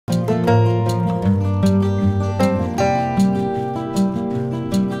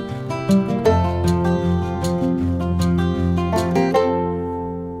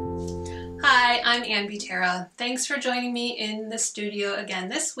Thanks for joining me in the studio again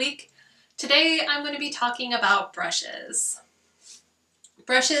this week. Today I'm going to be talking about brushes.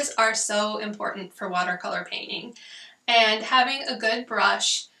 Brushes are so important for watercolor painting, and having a good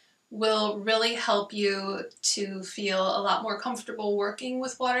brush will really help you to feel a lot more comfortable working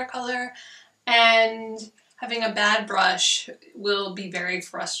with watercolor, and having a bad brush will be very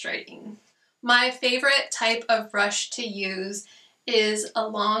frustrating. My favorite type of brush to use is a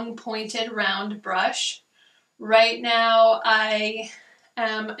long pointed round brush. Right now I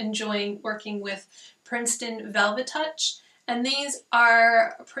am enjoying working with Princeton Velvetouch, and these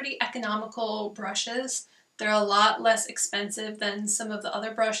are pretty economical brushes. They're a lot less expensive than some of the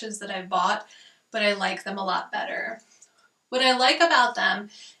other brushes that I've bought, but I like them a lot better. What I like about them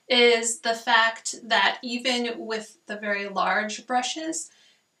is the fact that even with the very large brushes,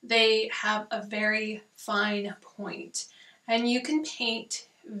 they have a very fine point, and you can paint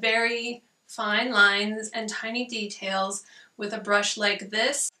very fine lines and tiny details with a brush like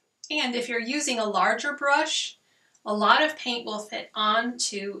this. And if you're using a larger brush, a lot of paint will fit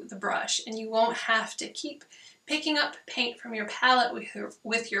onto the brush, and you won't have to keep picking up paint from your palette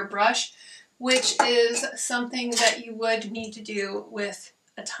with your brush, which is something that you would need to do with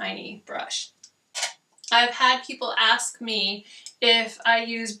a tiny brush. I've had people ask me if I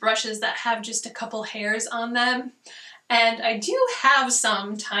use brushes that have just a couple hairs on them, and I do have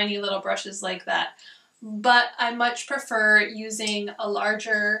some tiny little brushes like that, but I much prefer using a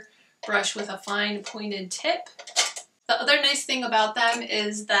larger brush with a fine pointed tip. The other nice thing about them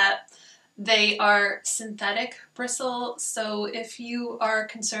is that they are synthetic bristle, so if you are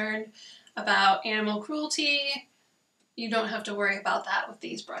concerned about animal cruelty, you don't have to worry about that with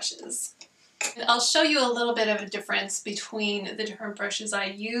these brushes. I'll show you a little bit of a difference between the different brushes I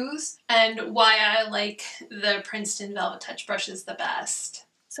use and why I like the Princeton Velvetouch brushes the best.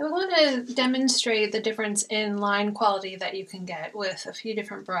 So I want to demonstrate the difference in line quality that you can get with a few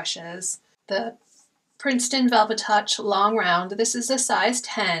different brushes. The Princeton Velvetouch Long Round, this is a size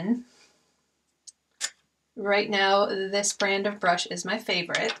 10. Right now this brand of brush is my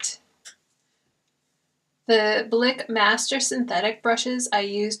favorite. The Blick Master Synthetic brushes I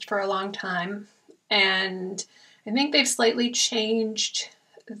used for a long time, and I think they've slightly changed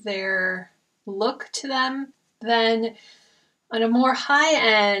their look to them. Then on a more high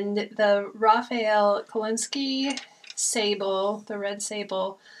end, the Raphaél Kolinsky Sable, the red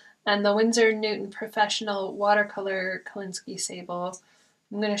Sable, and the Winsor Newton Professional Watercolor Kolinsky Sable.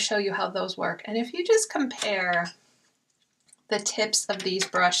 I'm going to show you how those work. And if you just compare the tips of these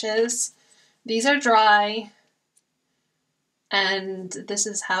brushes, these are dry, and this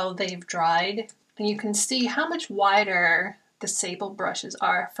is how they've dried. And you can see how much wider the Sable brushes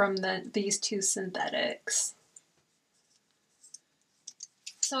are from these two synthetics.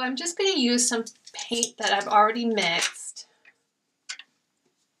 So I'm just going to use some paint that I've already mixed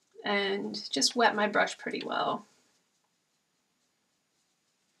and just wet my brush pretty well.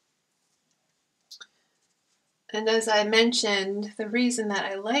 And as I mentioned, the reason that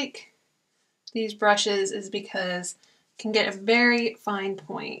I like these brushes is because you can get a very fine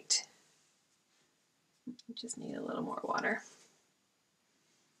point. You just need a little more water.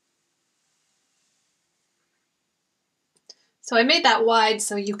 So I made that wide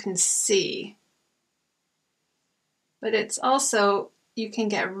so you can see, but it's also, you can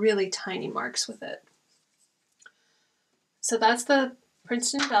get really tiny marks with it. So that's the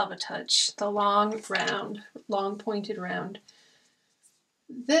Princeton Velvetouch, the long pointed round.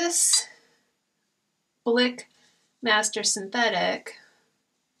 This Blick Master Synthetic,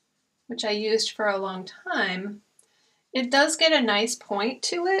 which I used for a long time, it does get a nice point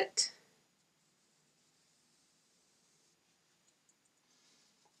to it.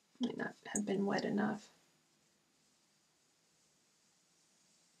 Might not have been wet enough.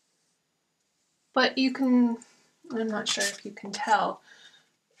 But you can, I'm not sure if you can tell,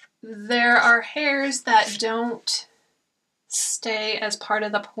 there are hairs that don't stay as part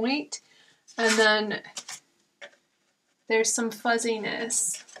of the point, and then there's some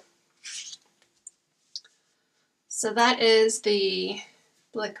fuzziness. So that is the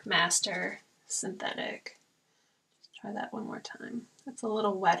Blick Master Synthetic. Just try that one more time. That's a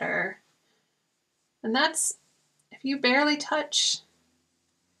little wetter. And that's, if you barely touch.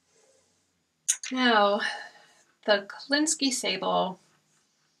 Now, the Kolinsky Sable,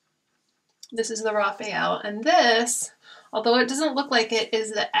 this is the Raphaél, and this, although it doesn't look like it,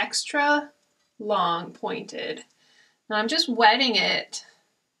 is the extra long pointed. Now I'm just wetting it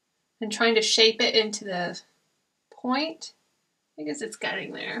and trying to shape it into the point because it's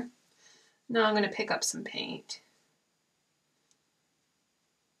getting there. Now I'm going to pick up some paint.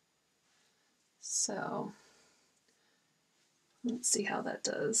 So Let's see how that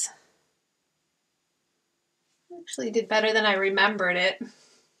does. Actually did better than I remembered it.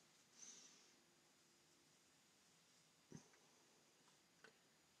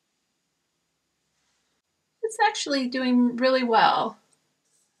 It's actually doing really well.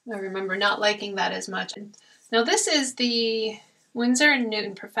 I remember not liking that as much. Now this is the Winsor &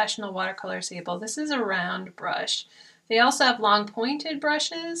 Newton Professional Watercolor Sable. This is a round brush. They also have long pointed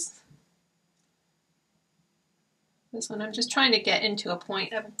brushes. This one I'm just trying to get into a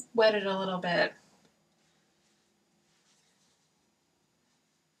point. I've wet it a little bit.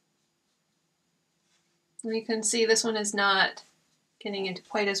 And you can see this one is not getting into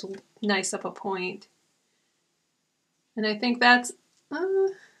quite as nice of a point. And I think that's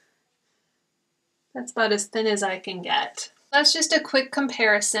about as thin as I can get. That's just a quick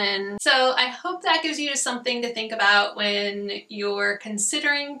comparison. So I hope that gives you something to think about when you're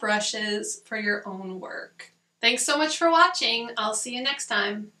considering brushes for your own work. Thanks so much for watching. I'll see you next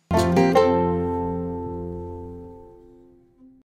time.